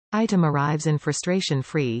Item arrives in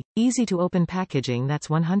frustration-free, easy-to-open packaging that's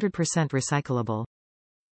 100% recyclable.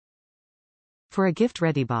 For a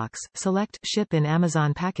gift-ready box, select Ship in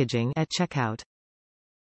Amazon Packaging at checkout.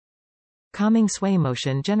 Calming sway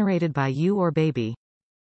motion generated by you or baby.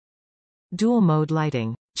 Dual-mode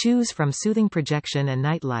lighting. Choose from soothing projection and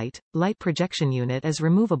night light. Light projection unit is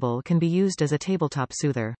removable, can be used as a tabletop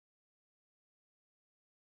soother.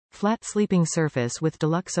 Flat sleeping surface with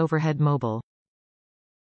deluxe overhead mobile.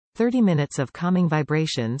 30 minutes of calming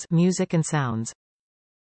vibrations, music and sounds.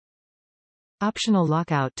 Optional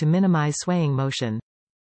lockout to minimize swaying motion.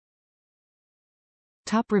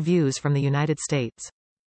 Top reviews from the United States.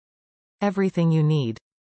 Everything you need.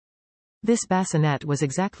 This bassinet was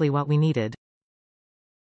exactly what we needed.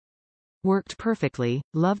 Worked perfectly,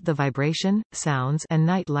 loved the vibration, sounds, and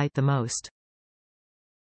night light the most.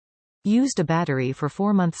 Used a battery for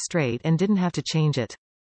 4 months straight and didn't have to change it.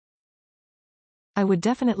 I would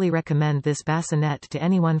definitely recommend this bassinet to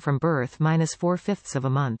anyone from birth -4/5 of a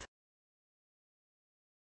month.